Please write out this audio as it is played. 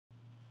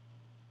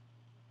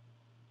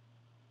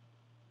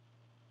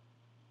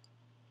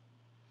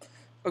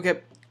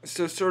Okay,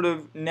 so sort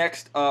of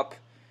next up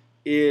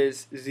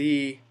is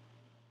he's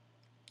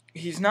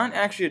not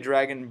actually a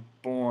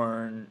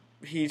dragonborn.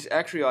 He's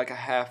actually like a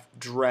half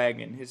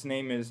dragon. His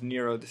name is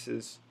Nero. This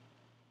is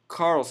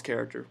Carl's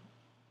character.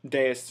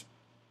 Deus,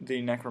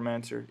 the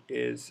necromancer,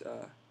 is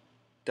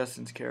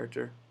Dustin's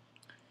character.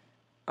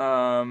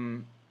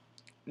 Um,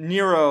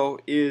 Nero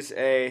is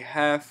a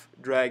half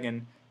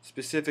dragon,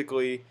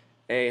 specifically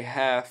a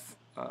half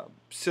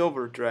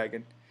silver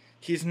dragon.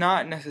 He's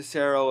not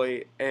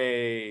necessarily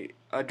a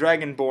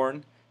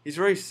dragonborn. He's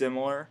very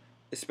similar,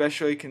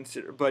 especially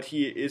but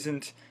he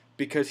isn't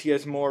because he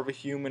has more of a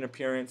human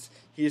appearance.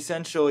 He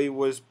essentially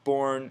was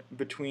born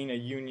between a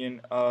union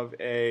of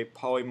a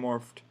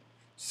polymorphed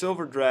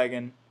silver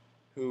dragon,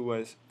 who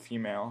was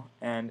female,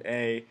 and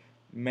a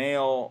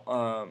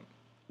male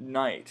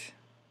knight.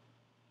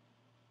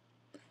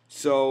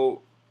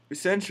 So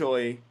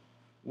essentially,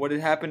 what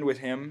had happened with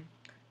him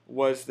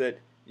was that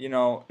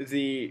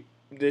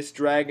this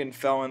dragon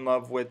fell in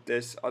love with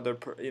this other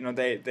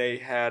they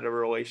had a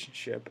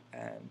relationship,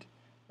 and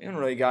we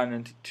haven't really gotten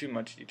into too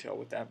much detail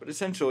with that, but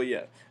essentially,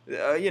 yeah,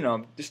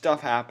 the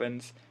stuff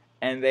happens,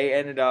 and they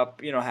ended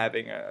up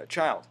having a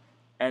child,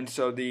 and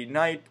so the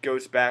knight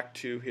goes back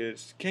to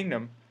his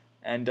kingdom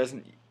and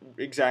doesn't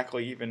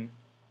exactly even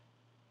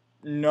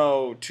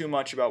know too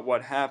much about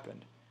what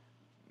happened.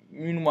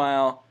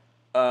 Meanwhile,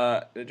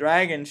 the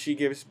dragon, she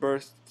gives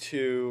birth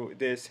to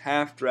this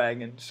half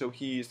dragon, so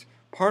he's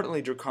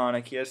partly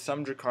draconic. He has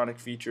some draconic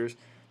features.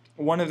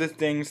 One of the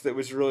things that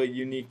was really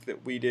unique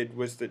that we did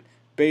was that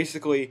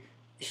basically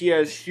he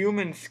has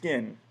human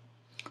skin,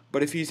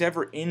 but if he's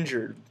ever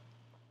injured,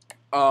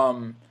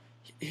 um,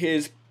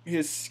 his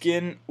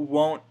skin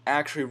won't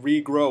actually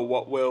regrow.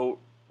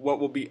 What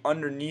will be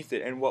underneath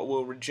it and what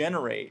will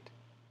regenerate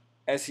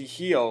as he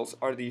heals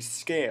are these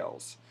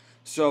scales.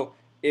 So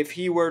if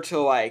he were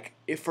to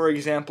if for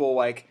example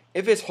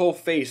if his whole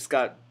face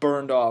got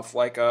burned off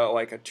like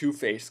a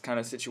Two-Face kind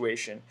of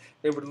situation,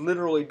 it would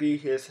literally be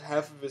his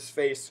half of his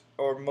face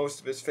or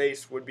most of his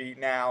face would be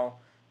now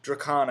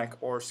draconic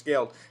or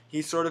scaled.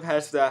 He sort of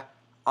has the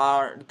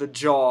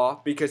jaw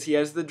because he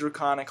has the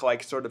draconic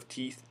sort of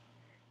teeth,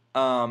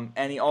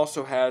 and he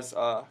also has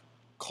a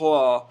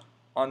claw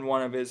on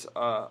one of his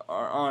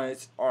on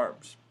his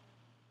arms,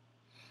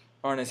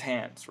 on his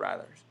hands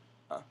rather.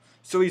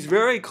 So he's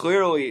very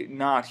clearly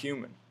not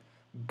human,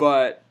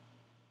 but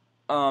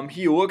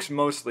he looks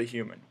mostly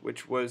human,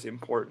 which was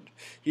important.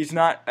 He's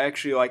not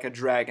actually like a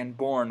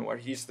dragonborn where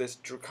he's this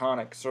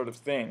draconic sort of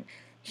thing.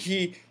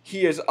 He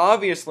is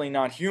obviously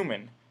not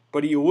human,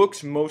 but he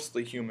looks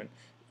mostly human.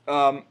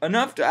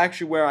 Enough to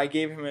actually where I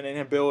gave him an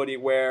inability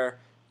where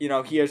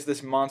he has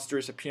this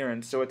monstrous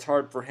appearance, so it's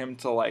hard for him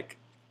to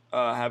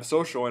have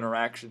social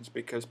interactions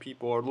because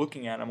people are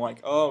looking at him like,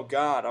 oh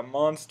God, a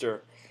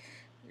monster,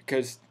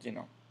 because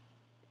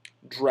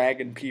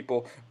dragon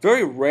people,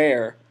 very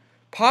rare,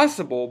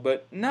 possible,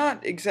 but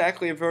not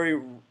exactly a very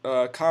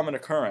common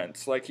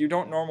occurrence. Like you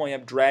don't normally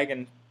have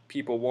dragon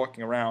people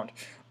walking around.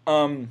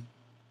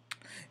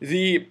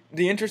 The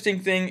interesting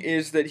thing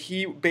is that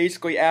he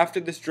basically, after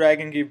this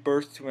dragon gave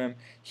birth to him,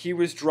 he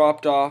was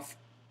dropped off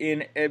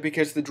in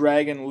because the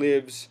dragon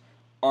lives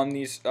on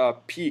these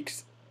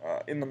peaks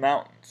in the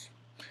mountains,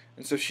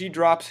 and so she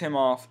drops him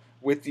off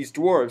with these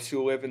dwarves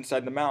who live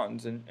inside the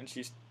mountains, and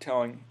she's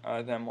telling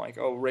them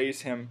oh,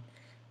 raise him,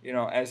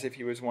 as if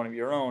he was one of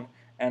your own,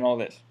 and all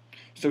this.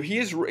 So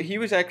he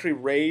was actually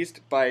raised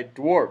by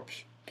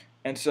dwarves,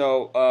 and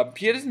so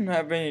he doesn't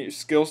have any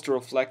skills to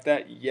reflect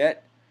that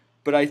yet.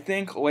 But I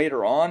think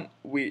later on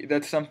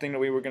that's something that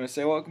we were going to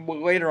say. Well,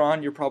 later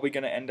on you're probably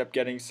going to end up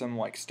getting some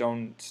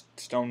stone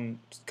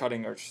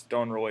cutting or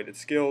stone related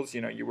skills.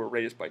 You were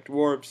raised by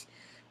dwarves.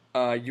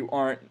 You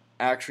aren't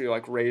actually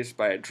raised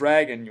by a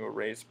dragon. You were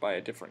raised by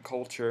a different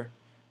culture,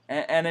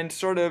 and it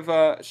sort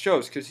of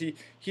shows because he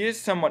is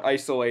somewhat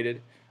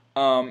isolated,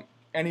 and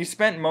he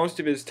spent most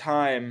of his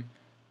time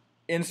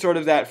in sort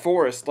of that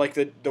forest, like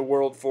the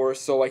world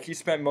forest. So he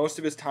spent most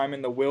of his time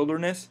in the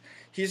wilderness.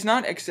 He's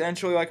not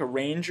essentially like a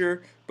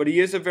ranger, but he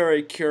is a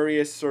very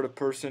curious sort of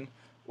person.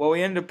 Well,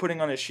 he ended up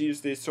putting on his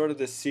shoes. He's sort of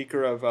the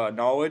seeker of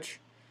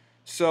knowledge.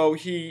 So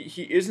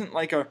he isn't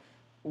like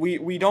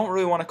we don't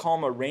really want to call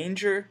him a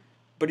ranger,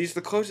 but he's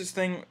the closest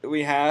thing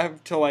we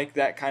have to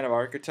that kind of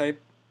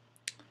archetype.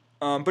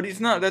 But he's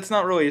not. That's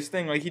not really his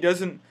thing. He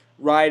doesn't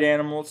ride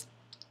animals.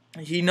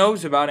 He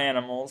knows about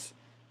animals,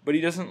 but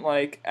he doesn't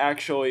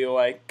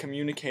actually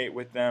communicate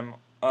with them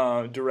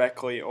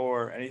directly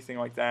or anything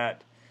like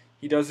that.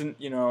 He doesn't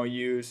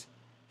use.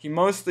 He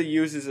mostly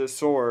uses a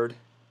sword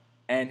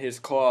and his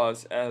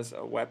claws as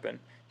a weapon.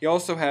 He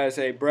also has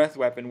a breath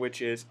weapon,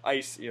 which is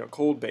ice,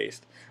 cold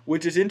based,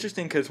 which is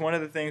interesting because one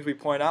of the things we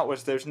point out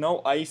was there's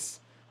no ice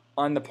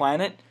on the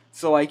planet.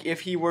 So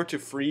if he were to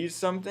freeze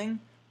something,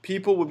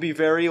 people would be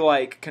very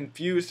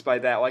confused by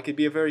that. It'd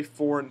be a very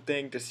foreign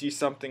thing to see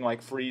something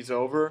freeze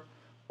over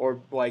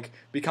or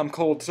become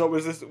cold. So it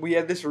was we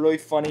had this really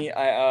funny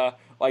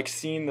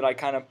scene that I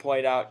kind of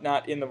played out,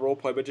 not in the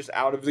roleplay but just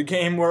out of the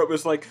game, where it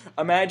was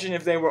imagine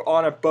if they were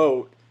on a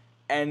boat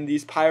and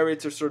these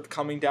pirates are sort of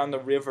coming down the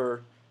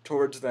river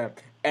towards them,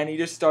 and he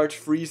just starts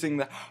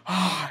freezing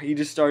he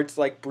just starts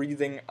like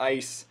breathing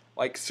ice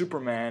like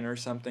Superman or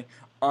something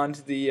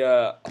onto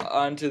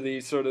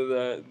the sort of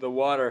the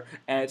water,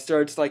 and it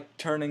starts like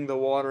turning the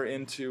water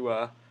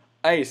into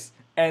ice.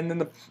 And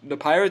then the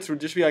pirates would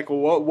just be like,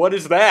 well, what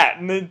is that?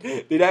 And then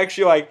they'd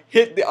actually like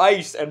hit the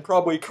ice and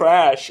probably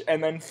crash,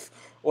 and then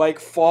like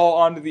fall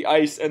onto the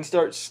ice and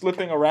start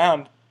slipping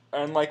around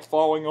and like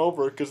falling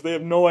over because they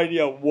have no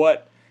idea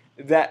what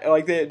that,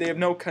 like they have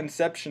no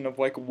conception of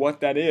like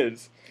what that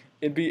is.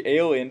 It'd be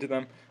alien to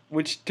them,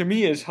 which to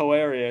me is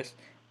hilarious.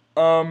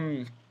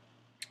 He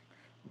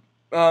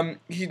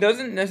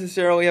doesn't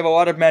necessarily have a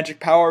lot of magic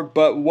power,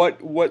 but what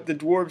the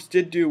dwarves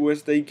did do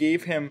was they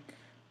gave him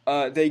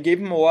a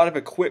lot of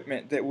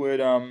equipment that would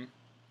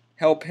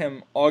help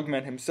him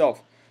augment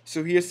himself.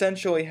 So he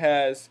essentially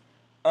has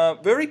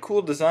very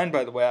cool design,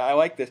 by the way. I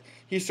like this.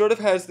 He sort of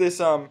has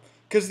this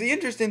because the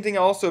interesting thing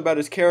also about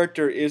his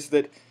character is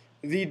that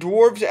the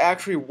dwarves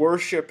actually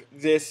worship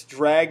this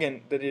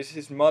dragon that is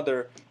his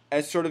mother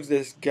as sort of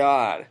this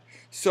god.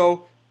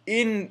 So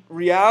in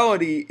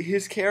reality,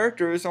 his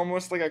character is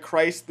almost like a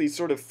Christly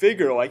sort of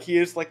figure. Like he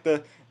is like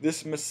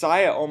this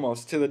messiah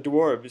almost to the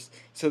dwarves.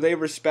 So they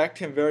respect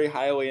him very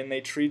highly, and they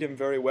treat him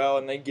very well,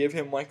 and they give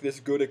him like this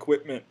good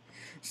equipment.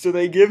 So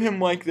they give him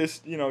like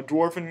this,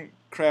 dwarven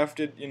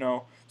crafted,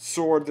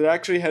 sword that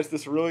actually has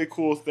this really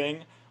cool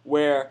thing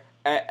where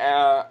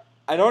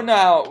I don't know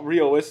how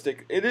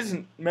realistic it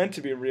isn't meant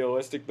to be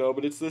realistic though,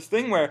 but it's this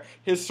thing where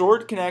his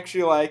sword can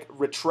actually like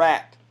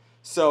retract,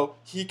 so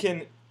he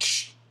can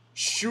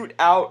shoot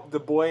out the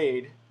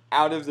blade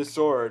out of the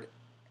sword,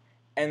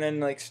 and then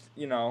like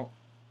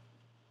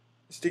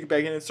stick it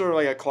back in. It's sort of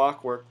like a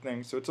clockwork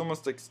thing, so it's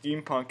almost like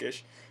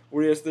steampunkish.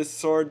 Whereas this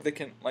sword that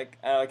can like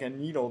a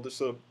needle, just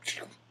sort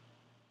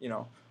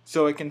of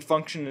so it can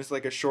function as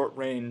like a short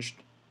ranged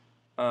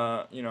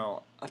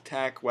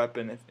attack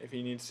weapon if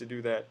he needs to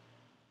do that.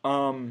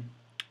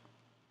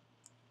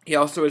 He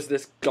also has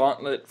this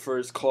gauntlet for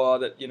his claw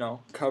that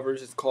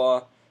covers his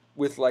claw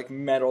with like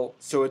metal,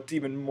 so it's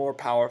even more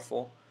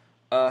powerful.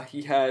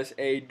 He has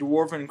a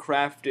dwarven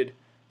crafted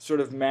sort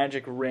of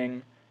magic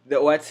ring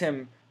that lets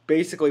him,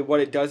 basically what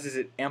it does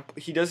is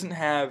he doesn't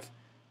have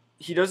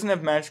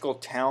magical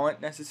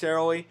talent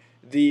necessarily.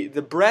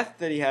 The breath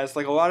that he has,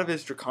 like a lot of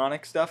his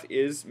draconic stuff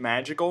is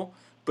magical,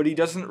 but he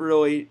doesn't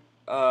really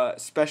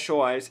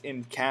specialize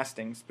in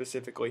casting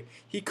specifically.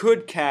 He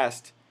could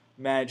cast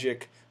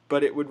magic,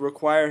 but it would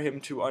require him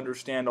to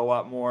understand a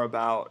lot more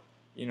about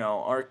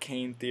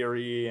arcane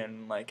theory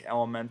and like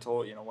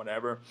elemental,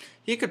 whatever.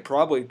 He could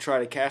probably try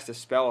to cast a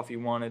spell if he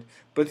wanted,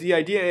 but the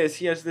idea is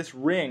he has this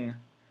ring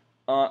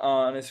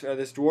on this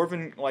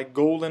dwarven like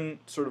golden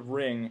sort of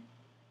ring.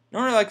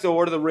 Not really like the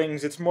Lord of the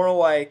Rings. It's more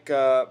like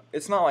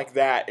it's not like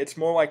that. It's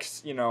more like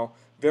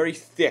very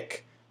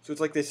thick. So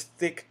it's like this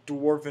thick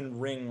dwarven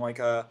ring,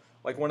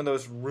 like one of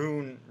those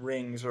rune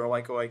rings, or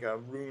like a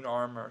rune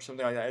armor or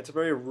something like that.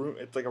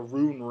 It's like a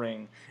rune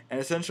ring, and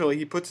essentially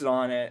he puts it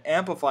on, and it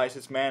amplifies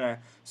his mana,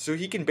 so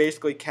he can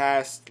basically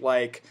cast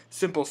like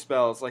simple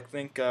spells, like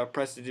think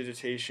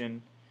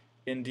prestidigitation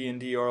in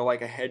D&D, or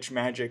like a hedge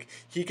magic.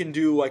 He can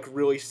do like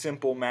really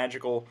simple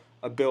magical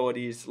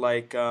abilities,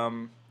 like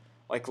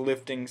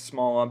lifting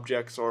small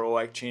objects, or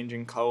like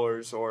changing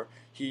colors, or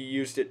he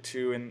used it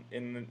to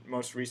in the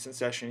most recent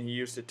session. He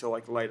used it to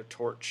like light a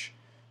torch.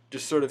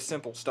 Just sort of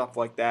simple stuff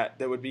like that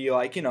would be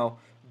like,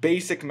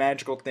 basic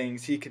magical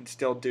things he can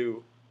still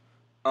do.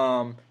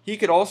 He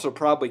could also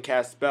probably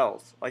cast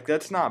spells. Like,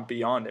 that's not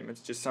beyond him.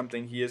 It's just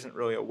something he isn't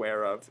really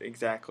aware of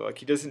exactly. Like,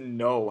 he doesn't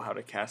know how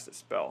to cast a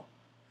spell.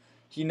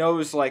 He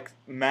knows, like,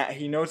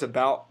 he knows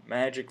about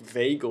magic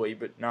vaguely,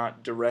 but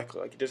not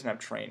directly. Like, he doesn't have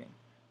training,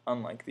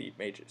 unlike the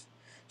mages.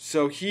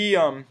 So he,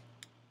 the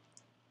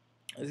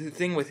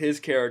thing with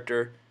his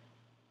character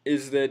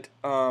is that,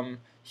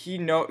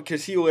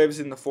 because he lives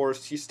in the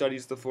forest, he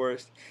studies the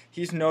forest.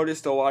 He's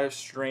noticed a lot of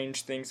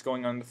strange things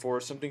going on in the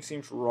forest. Something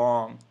seems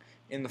wrong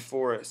in the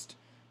forest.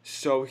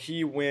 So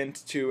he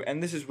went to,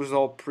 and was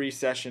all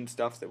pre-session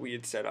stuff that we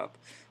had set up,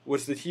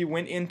 was that he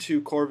went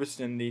into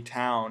Corvuston, the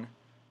town,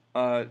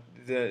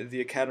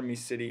 the academy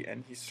city,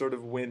 and he sort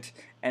of went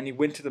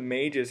to the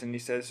mages, and he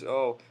says,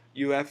 "Oh,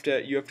 you have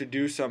to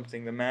do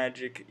something. The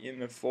magic in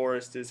the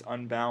forest is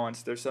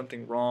unbalanced. There's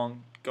something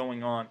wrong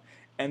going on."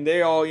 And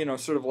they all,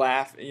 sort of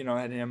laugh,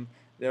 at him.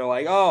 They're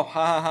like, "Oh,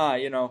 ha ha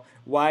ha,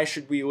 why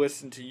should we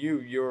listen to you?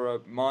 You're a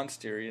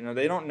monster."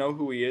 They don't know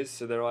who he is,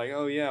 so they're like,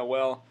 "Oh yeah,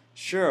 well,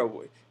 sure,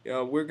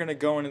 we're gonna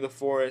go into the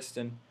forest,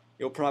 and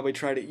you'll probably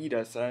try to eat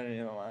us. I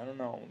don't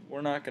know.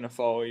 We're not gonna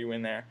follow you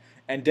in there."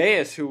 And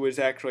Deus, who was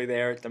actually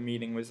there at the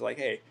meeting, was like,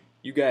 "Hey,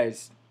 you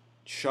guys,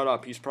 shut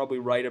up. He's probably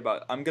right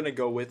about. I'm gonna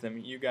go with him.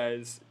 You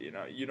guys,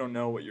 you don't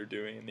know what you're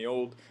doing." And the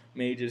old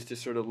mages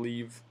just sort of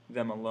leave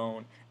them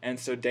alone. And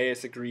so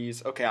Deus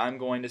agrees. "Okay, I'm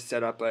going to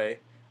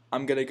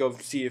go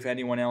see if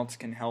anyone else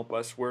can help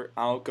us.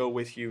 I'll go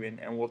with you,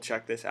 and we'll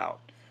check this out."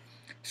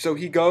 So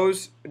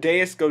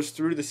Deus goes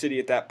through the city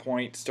at that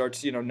point,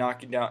 starts,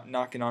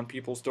 knocking on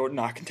people's door,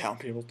 knocking down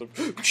people's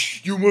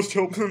doors. You must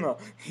help him out.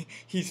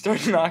 He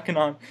starts knocking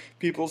on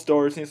people's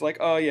doors, and he's like,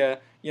 oh yeah,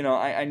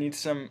 I need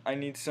some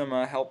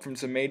help from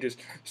some mages.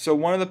 So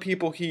one of the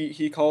people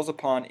he calls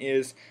upon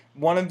is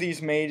one of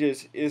these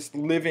mages is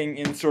living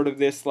in sort of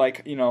this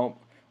like,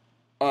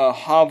 a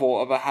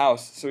hovel of a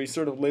house. So he's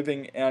sort of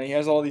living, and he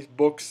has all these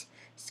books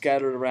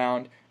scattered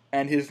around,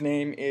 and his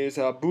name is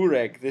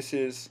Bureg. This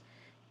is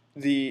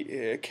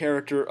the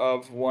character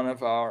of one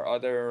of our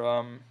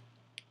other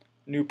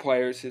new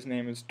players. His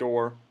name is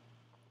Dor.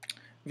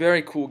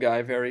 Very cool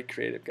guy, very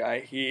creative guy.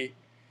 He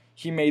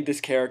made this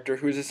character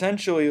who is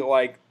essentially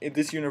like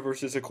this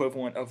universe's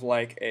equivalent of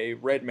like a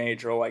red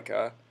mage or like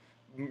a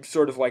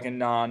sort of like a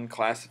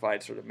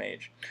non-classified sort of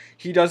mage.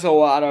 He does a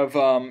lot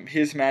of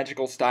his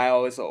magical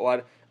style is a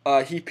lot.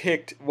 He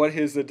picked what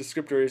his the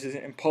descriptor is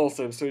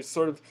impulsive.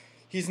 So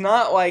he's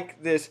not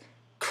like this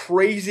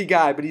crazy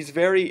guy, but he's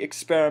very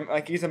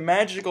he's a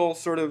magical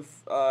sort of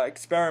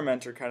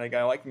experimenter kind of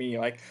guy like me.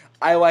 Like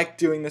I like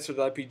doing this with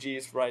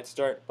RPGs where I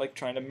start like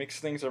trying to mix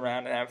things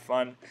around and have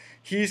fun.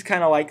 He's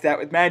kind of like that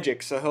with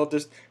magic, so he'll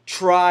just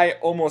try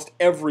almost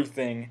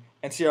everything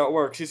and see how it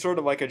works. He's sort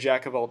of like a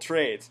jack of all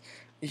trades.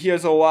 He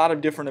has a lot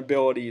of different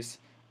abilities.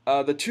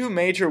 The two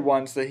major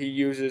ones that he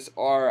uses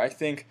are, I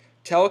think,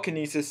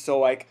 telekinesis, so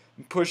like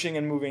pushing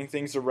and moving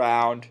things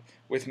around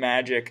with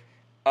magic,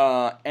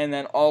 and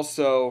then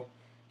also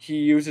he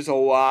uses a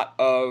lot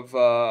of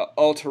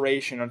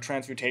alteration or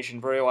transmutation,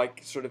 very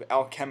like sort of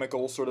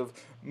alchemical, sort of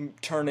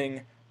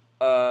turning,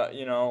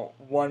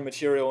 one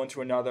material into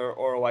another,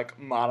 or like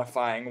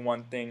modifying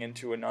one thing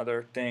into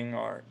another thing,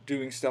 or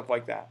doing stuff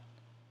like that.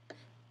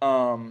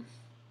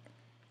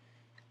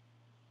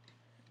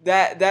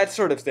 That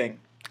sort of thing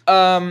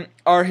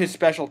are his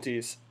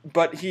specialties.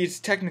 But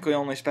he's technically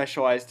only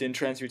specialized in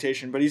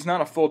transmutation, but he's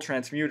not a full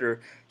transmuter.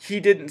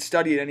 He didn't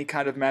study at any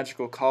kind of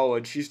magical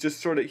college. He's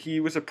just he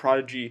was a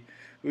prodigy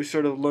who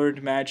sort of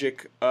learned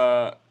magic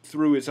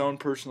through his own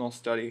personal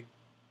study.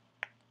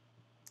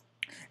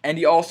 And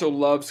he also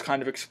loves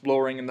kind of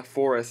exploring in the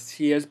forests.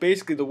 He has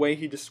basically the way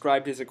he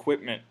described his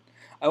equipment.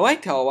 I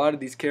liked how a lot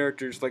of these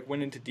characters like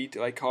went into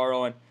detail, like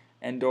Carl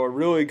and Dor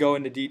really go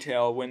into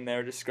detail when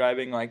they're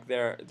describing like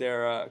their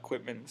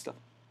equipment and stuff.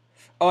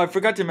 Oh, I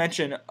forgot to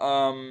mention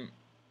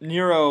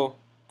Nero,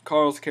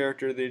 Carl's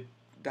character, the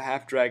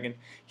Half-Dragon.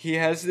 He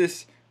has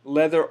this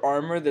leather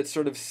armor that's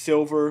sort of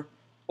silver,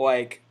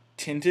 like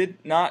tinted,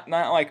 not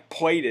like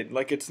plated.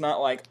 Like it's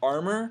not like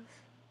armor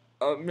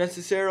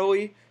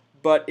necessarily,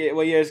 but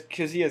he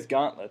has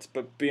gauntlets.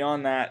 But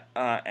beyond that,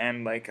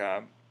 and like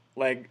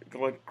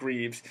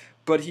greaves.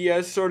 But he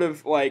has sort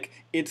of like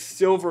it's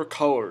silver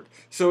colored,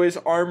 so his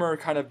armor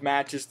kind of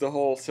matches the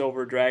whole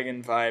silver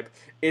dragon vibe.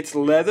 It's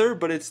leather,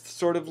 but it's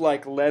sort of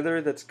like leather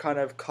that's kind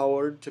of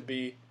colored to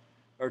be,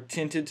 or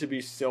tinted to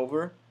be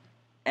silver,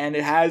 and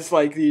it has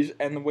like these.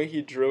 And the way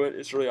he drew it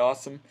is really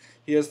awesome.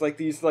 He has like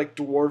these like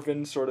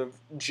dwarven sort of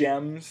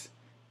gems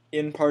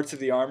in parts of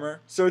the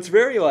armor, so it's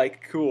very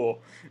like cool.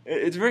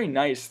 It's very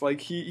nice.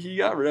 Like he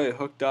got really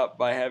hooked up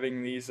by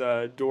having these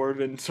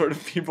dwarven sort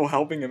of people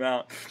helping him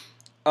out.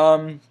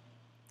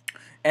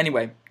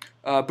 Anyway,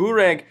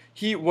 Bureg,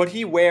 what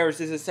he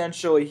wears is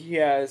essentially he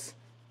has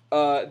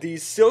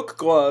these silk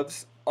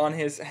gloves on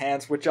his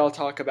hands, which I'll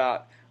talk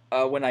about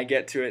when I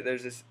get to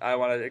it. I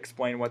want to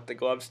explain what the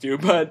gloves do,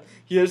 but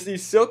he has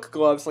these silk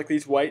gloves, like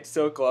these white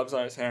silk gloves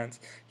on his hands.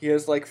 He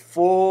has like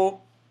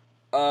full,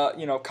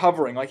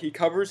 covering, like he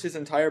covers his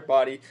entire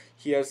body.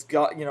 He has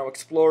got,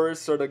 explorers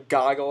sort of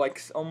goggle,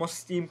 like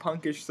almost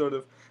steampunkish sort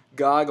of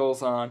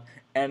goggles on,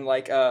 and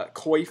like a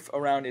coif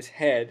around his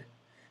head.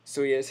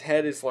 So his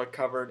head is like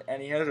covered,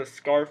 and he has a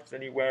scarf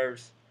that he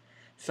wears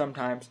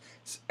sometimes.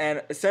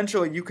 And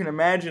essentially, you can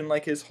imagine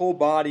like his whole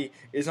body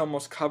is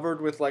almost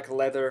covered with like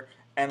leather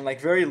and like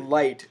very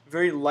light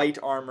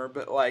armor,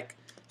 but like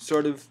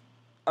sort of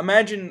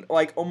imagine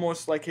like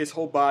almost like his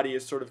whole body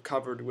is sort of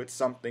covered with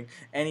something.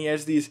 And he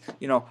has these,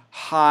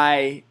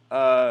 high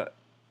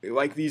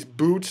like these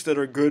boots that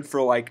are good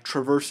for like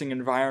traversing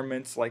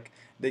environments, like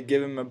they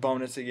give him a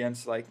bonus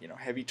against like,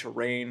 heavy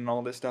terrain and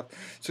all this stuff.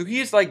 So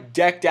he's like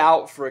decked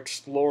out for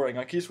exploring.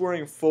 Like he's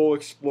wearing full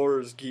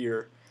explorer's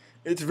gear.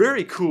 It's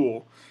very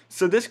cool.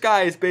 So this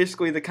guy is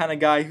basically the kind of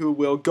guy who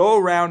will go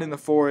around in the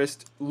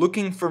forest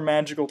looking for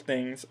magical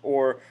things,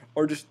 or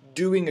just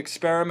doing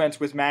experiments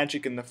with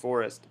magic in the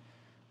forest.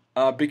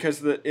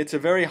 Because it's a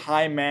very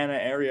high mana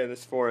area,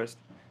 this forest.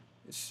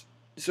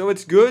 So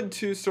it's good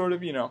to sort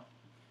of,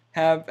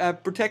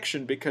 have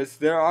protection, because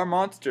there are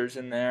monsters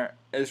in there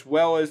as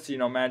well as,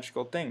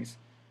 magical things.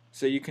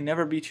 So you can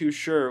never be too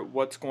sure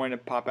what's going to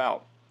pop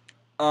out.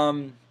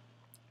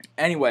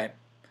 Anyway,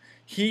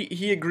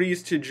 he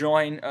agrees to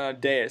join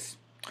Deus.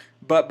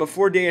 But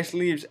before Deus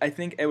leaves, I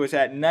think it was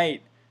at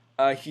night,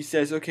 he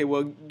says, okay,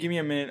 well, give me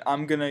a minute,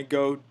 I'm going to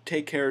go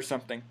take care of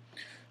something.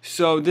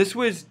 So this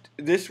was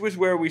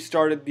where we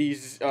started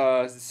these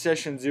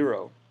session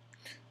 0,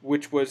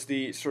 which was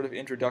the sort of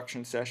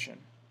introduction session.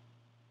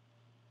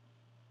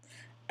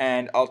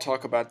 and I'll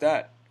talk about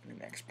that in the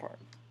next part.